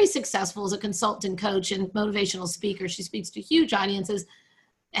very successful as a consultant, coach, and motivational speaker? She speaks to huge audiences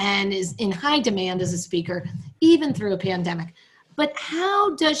and is in high demand as a speaker, even through a pandemic. But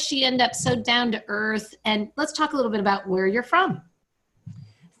how does she end up so down to earth? And let's talk a little bit about where you're from.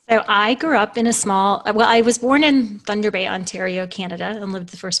 So I grew up in I was born in Thunder Bay, Ontario, Canada, and lived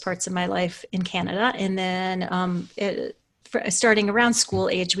the first parts of my life in Canada. And then starting around school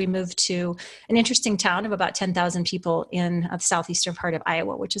age, we moved to an interesting town of about 10,000 people in the southeastern part of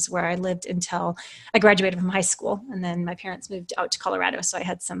Iowa, which is where I lived until I graduated from high school. And then my parents moved out to Colorado. So I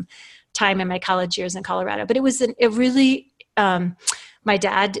had some time in my college years in Colorado. But it was my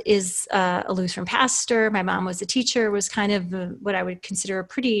dad is a Lutheran pastor. My mom was a teacher, was kind of what I would consider a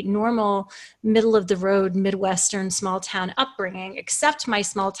pretty normal, middle-of-the-road, Midwestern small town upbringing, except my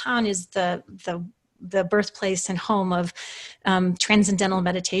small town is the birthplace and home of transcendental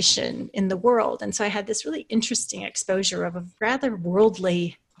meditation in the world. And so I had this really interesting exposure of a rather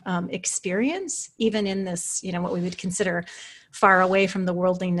worldly experience, even in this, what we would consider far away from the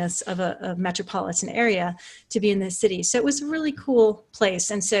worldliness of a metropolitan area, to be in the city. So it was a really cool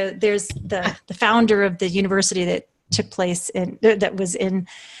place. And so there's the founder of the university that took place that was in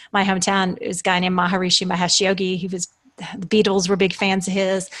my hometown is a guy named Maharishi Mahesh Yogi. The Beatles were big fans of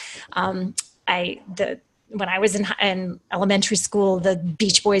his. When I was in elementary school, the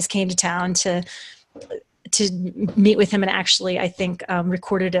Beach Boys came to town to meet with him, and actually, I think,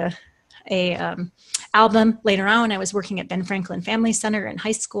 recorded a album later on. When I was working at Ben Franklin Family Center in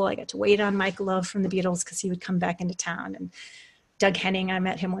high school, I got to wait on Mike Love from the Beatles because he would come back into town. And Doug Henning, I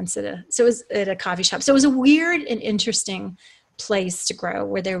met him once it was at a coffee shop. So it was a weird and interesting place to grow,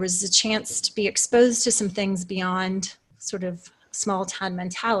 where there was a chance to be exposed to some things beyond sort of small town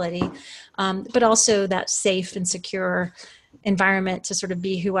mentality, but also that safe and secure environment to sort of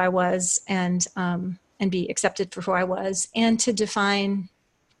be who I was and be accepted for who I was, and to define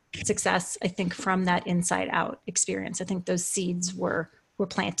success, I think, from that inside out experience. I think those seeds were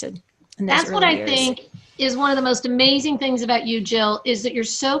planted. That's what I think is one of the most amazing things about you, Jill, is that you're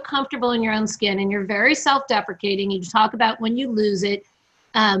so comfortable in your own skin, and you're very self-deprecating. You talk about when you lose it.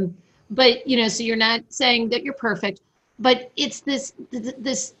 But, so you're not saying that you're perfect, but it's this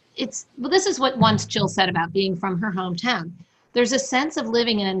is what once Jill said about being from her hometown. There's a sense of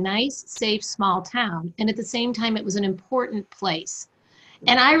living in a nice, safe, small town. And at the same time, it was an important place.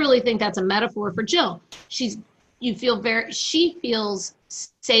 And I really think that's a metaphor for Jill. She feels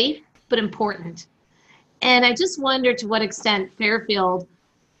safe, but important. And I just wonder to what extent Fairfield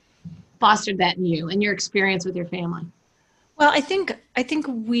fostered that in you and your experience with your family. Well, I think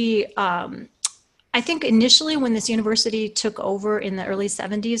initially when this university took over in the early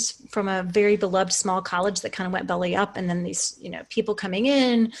 70s from a very beloved small college that kind of went belly up, and then these, people coming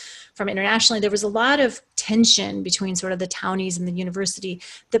in from internationally, there was a lot of tension between sort of the townies and the university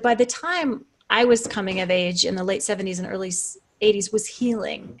that by the time I was coming of age in the late 70s and early 80s was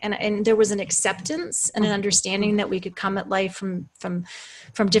healing. And there was an acceptance and an understanding that we could come at life from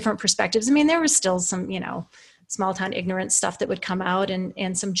different perspectives. I mean, there was still some small town ignorance stuff that would come out,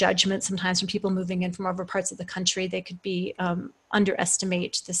 and some judgment sometimes from people moving in from other parts of the country. They could be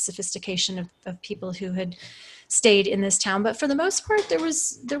underestimate the sophistication of people who had stayed in this town. But for the most part, there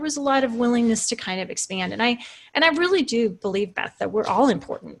was a lot of willingness to kind of expand. And I really do believe, Beth, that we're all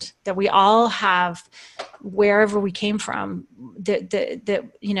important, that we all have, wherever we came from, that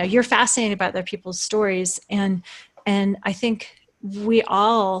you're fascinated by other people's stories. And I think we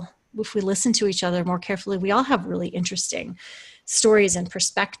all, if we listen to each other more carefully, we all have really interesting stories and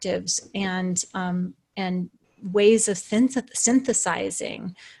perspectives and ways of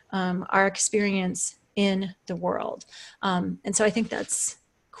synthesizing our experience in the world. And so I think that's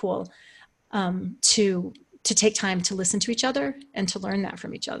cool, to take time to listen to each other and to learn that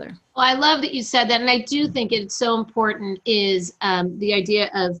from each other. Well, I love that you said that. And I do think it's so important is the idea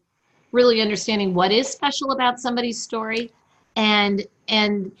of really understanding what is special about somebody's story and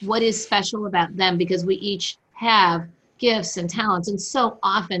what is special about them, because we each have gifts and talents. And so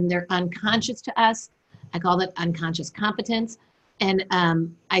often they're unconscious to us. I call that unconscious competence. And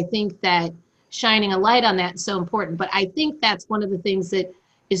I think that shining a light on that is so important. But I think that's one of the things that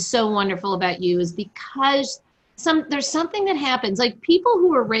is so wonderful about you, is because there's something that happens, like people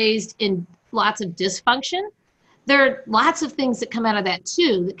who are raised in lots of dysfunction, there are lots of things that come out of that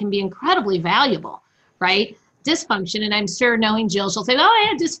too that can be incredibly valuable, right? Dysfunction, and I'm sure knowing Jill, she'll say, oh, I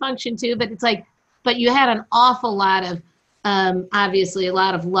had dysfunction too, but it's like, but you had an awful lot of, obviously a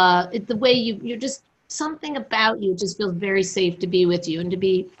lot of love. The way you're just, something about you just feels very safe to be with you and to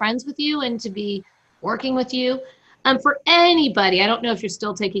be friends with you and to be working with you. For anybody, I don't know if you're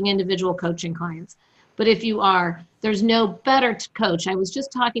still taking individual coaching clients, but if you are, there's no better coach. I was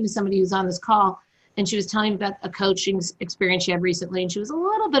just talking to somebody who's on this call, and she was telling me about a coaching experience she had recently, and she was a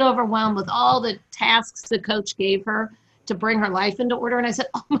little bit overwhelmed with all the tasks the coach gave her to bring her life into order. And I said,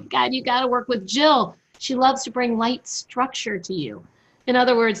 oh my God, you got to work with Jill. She loves to bring light structure to you. In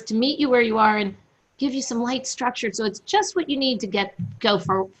other words, to meet you where you are and give you some light structure. So it's just what you need to go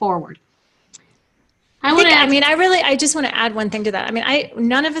forward. I just want to add one thing to that. I mean,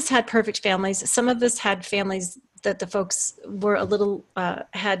 none of us had perfect families. Some of us had families that the folks were a little,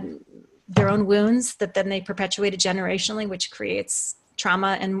 had their own wounds that then they perpetuated generationally, which creates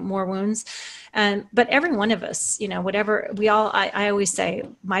trauma and more wounds. But every one of us, whatever I always say,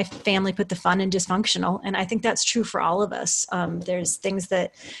 my family put the fun in dysfunctional. And I think that's true for all of us. There's things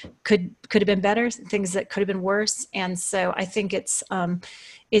that could have been better, things that could have been worse. And so I think it's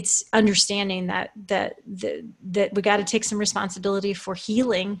understanding that we got to take some responsibility for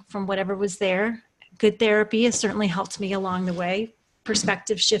healing from whatever was there. Good therapy has certainly helped me along the way.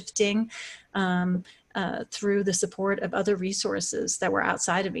 Perspective shifting, through the support of other resources that were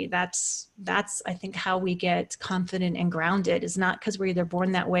outside of me. That's I think how we get confident and grounded, is not because we're either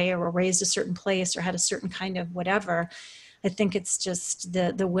born that way or were raised a certain place or had a certain kind of whatever. I think it's just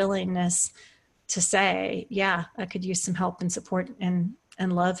the willingness to say, yeah, I could use some help and support and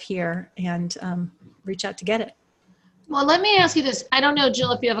love here, and reach out to get it. Well, let me ask you this. I don't know,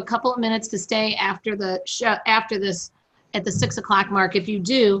 Jill, if you have a couple of minutes to stay after the show, after this, at the 6 o'clock mark. If you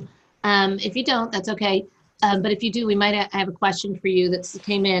do, if you don't, that's okay. But if you do, we might have a question for you that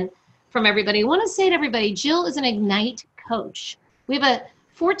came in from everybody. I want to say to everybody, Jill is an Ignite coach. We have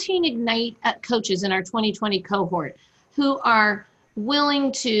 14 Ignite coaches in our 2020 cohort who are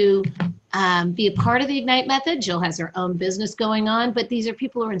willing to be a part of the Ignite method. Jill has her own business going on, but these are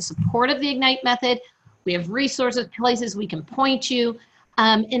people who are in support of the Ignite method. We have resources, places we can point you.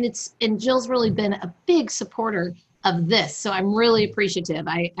 And Jill's really been a big supporter of this. So I'm really appreciative.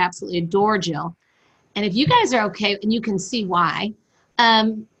 I absolutely adore Jill. And if you guys are okay, and you can see why,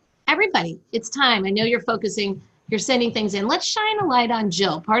 everybody, it's time. I know you're focusing, you're sending things in. Let's shine a light on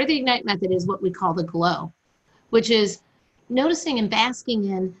Jill. Part of the Ignite method is what we call the glow, which is noticing and basking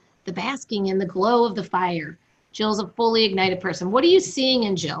in the glow of the fire. Jill's a fully ignited person. What are you seeing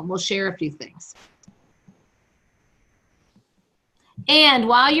in Jill? We'll share a few things. And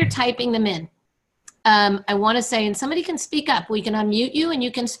while you're typing them in, I want to say, and somebody can speak up. We can unmute you and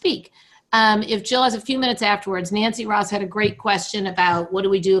you can speak. If Jill has a few minutes afterwards, Nancy Ross had a great question about what do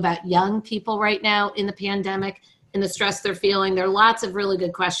we do about young people right now in the pandemic and the stress they're feeling. There are lots of really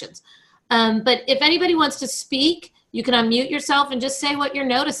good questions. But if anybody wants to speak, you can unmute yourself and just say what you're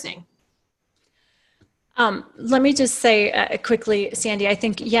noticing. Let me just say quickly, Sandy, I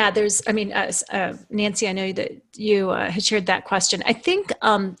think, Nancy, I know that you had shared that question. I think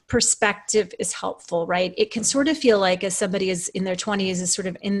perspective is helpful, right? It can sort of feel like as somebody is in their 20s is sort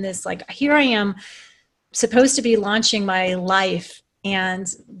of in this, like, here I am supposed to be launching my life and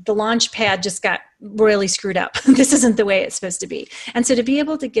the launch pad just got royally screwed up. This isn't the way it's supposed to be. And so to be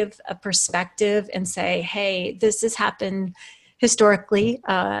able to give a perspective and say, hey, this has happened historically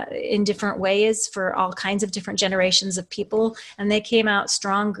in different ways for all kinds of different generations of people, and they came out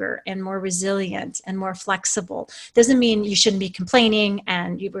stronger and more resilient and more flexible. Doesn't mean you shouldn't be complaining,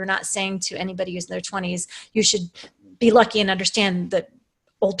 and we're not saying to anybody who's in their 20s, you should be lucky and understand that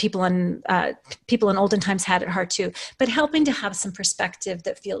old people and people in olden times had it hard too, but helping to have some perspective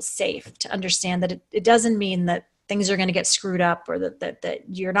that feels safe, to understand that it doesn't mean that things are going to get screwed up, or that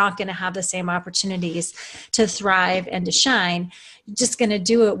you're not going to have the same opportunities to thrive and to shine. You're just going to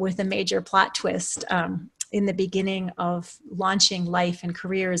do it with a major plot twist in the beginning of launching life and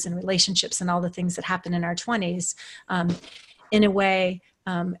careers and relationships and all the things that happen in our 20s in a way.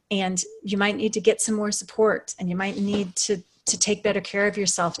 And you might need to get some more support, and you might need to take better care of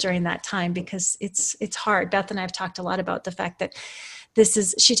yourself during that time, because it's hard. Beth and I have talked a lot about the fact that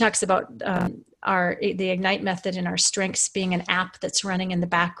she talks about the Ignite method and our strengths being an app that's running in the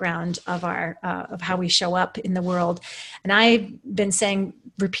background of of how we show up in the world. And I've been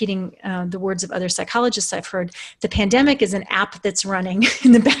repeating the words of other psychologists I've heard, the pandemic is an app that's running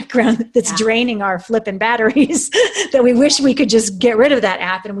in the background that's draining our flippin' batteries that we wish we could just get rid of that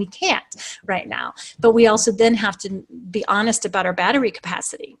app, and we can't right now. But we also then have to be honest about our battery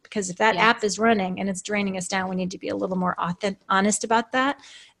capacity, because if that app is running and it's draining us down, we need to be a little more honest about that,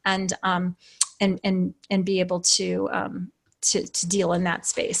 and be able to deal in that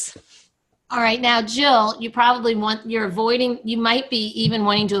space. All right. Now, Jill, you might be even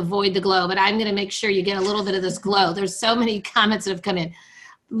wanting to avoid the glow, but I'm going to make sure you get a little bit of this glow. There's so many comments that have come in.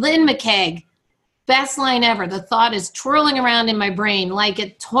 Lynn McKeag, best line ever. The thought is twirling around in my brain like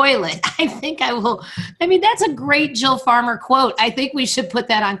a toilet. I think I will. I mean, that's a great Jill Farmer quote. I think we should put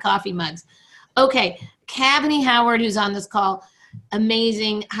that on coffee mugs. Okay. Cavney Howard, who's on this call,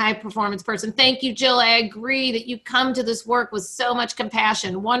 amazing high performance person. Thank you, Jill. I agree that you come to this work with so much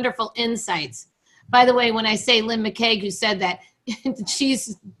compassion, wonderful insights. By the way, when I say Lynn McKeag, who said that,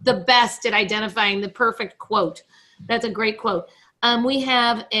 she's the best at identifying the perfect quote. That's a great quote. We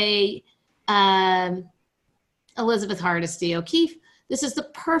have Elizabeth Hardesty O'Keefe. This is the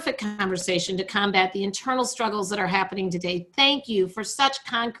perfect conversation to combat the internal struggles that are happening today. Thank you for such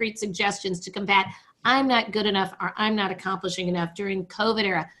concrete suggestions to combat I'm not good enough or I'm not accomplishing enough during COVID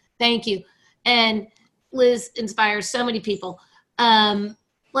era. Thank you. And Liz inspires so many people.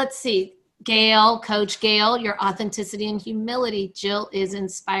 Let's see. Gail, Coach Gail, your authenticity and humility, Jill, is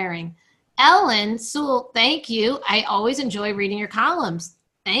inspiring. Ellen Sewell, thank you. I always enjoy reading your columns.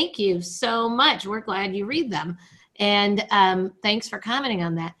 Thank you so much. We're glad you read them. And thanks for commenting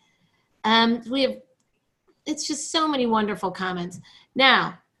on that. It's just so many wonderful comments.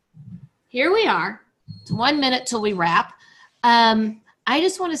 Now, here we are. It's 1 minute till we wrap. I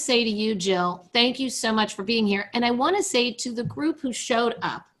just want to say to you, Jill, thank you so much for being here. And I want to say to the group who showed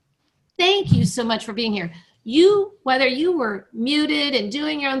up, thank you so much for being here. Whether you were muted and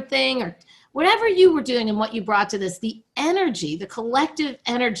doing your own thing or whatever you were doing and what you brought to this, the energy, the collective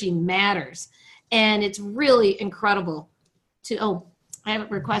energy matters. And it's really incredible I have a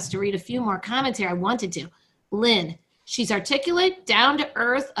request to read a few more comments here. I wanted to. Lynn, she's articulate, down to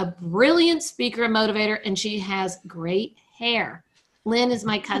earth, a brilliant speaker and motivator, and she has great hair. Lynn is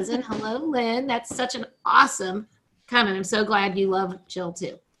my cousin. Hello, Lynn. That's such an awesome comment. I'm so glad you love Jill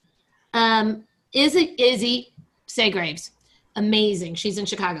too. Izzy Saygraves. Amazing. She's in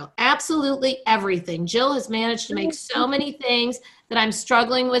Chicago. Absolutely everything. Jill has managed to make so many things that I'm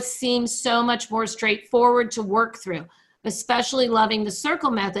struggling with seem so much more straightforward to work through, especially loving the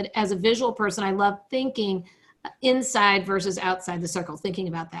circle method. As a visual person, I love thinking inside versus outside the circle, thinking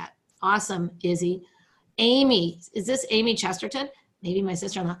about that. Awesome, Izzy. Amy, is this Amy Chesterton? Maybe my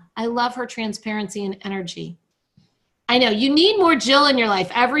sister-in-law. I love her transparency and energy. I know you need more Jill in your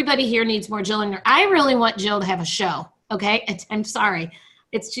life. Everybody here needs more Jill in her. I really want Jill to have a show. Okay. I'm sorry.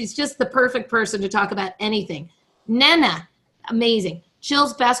 She's just the perfect person to talk about anything. Nena, amazing.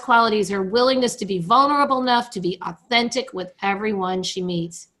 Jill's best quality is her willingness to be vulnerable enough to be authentic with everyone she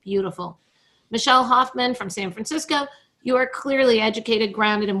meets. Beautiful. Michelle Hoffman from San Francisco, you are clearly educated,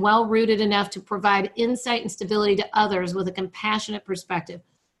 grounded, and well-rooted enough to provide insight and stability to others with a compassionate perspective.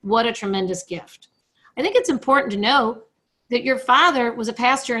 What a tremendous gift. I think it's important to know that your father was a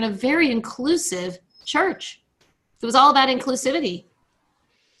pastor in a very inclusive church. It was all about inclusivity.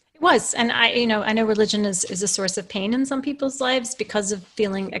 It was. And I know religion is a source of pain in some people's lives because of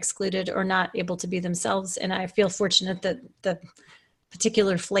feeling excluded or not able to be themselves. And I feel fortunate that the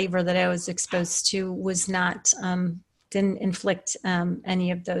particular flavor that I was exposed to was not didn't inflict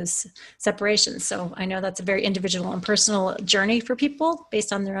any of those separations. So I know that's a very individual and personal journey for people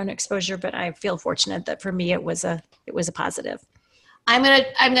based on their own exposure, but I feel fortunate that for me it was a positive. I'm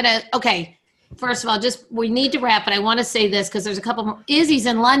gonna okay. First of all, we need to wrap, but I want to say this because there's a couple more. Izzy's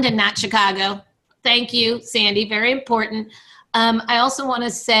in London, not Chicago. Thank you, Sandy. Very important. I also want to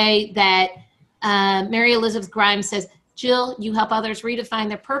say that Mary Elizabeth Grimes says, Jill, you help others redefine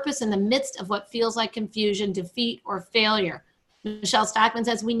their purpose in the midst of what feels like confusion, defeat, or failure. Michelle Stockman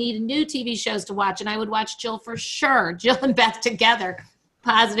says, we need new TV shows to watch, and I would watch Jill for sure. Jill and Beth together.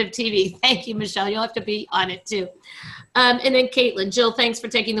 Positive TV. Thank you, Michelle. You'll have to be on it too. And then Caitlin, Jill, thanks for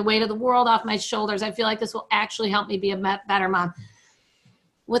taking the weight of the world off my shoulders. I feel like this will actually help me be a better mom.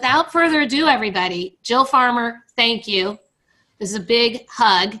 Without further ado, everybody, Jill Farmer, thank you. This is a big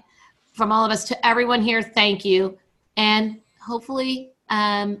hug from all of us to everyone here. Thank you. And hopefully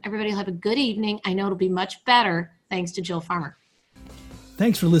everybody will have a good evening. I know it'll be much better thanks to Jill Farmer.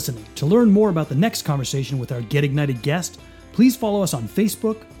 Thanks for listening. To learn more about the next conversation with our Get Ignited guest, please follow us on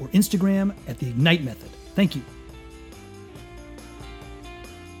Facebook or Instagram at The Ignite Method. Thank you.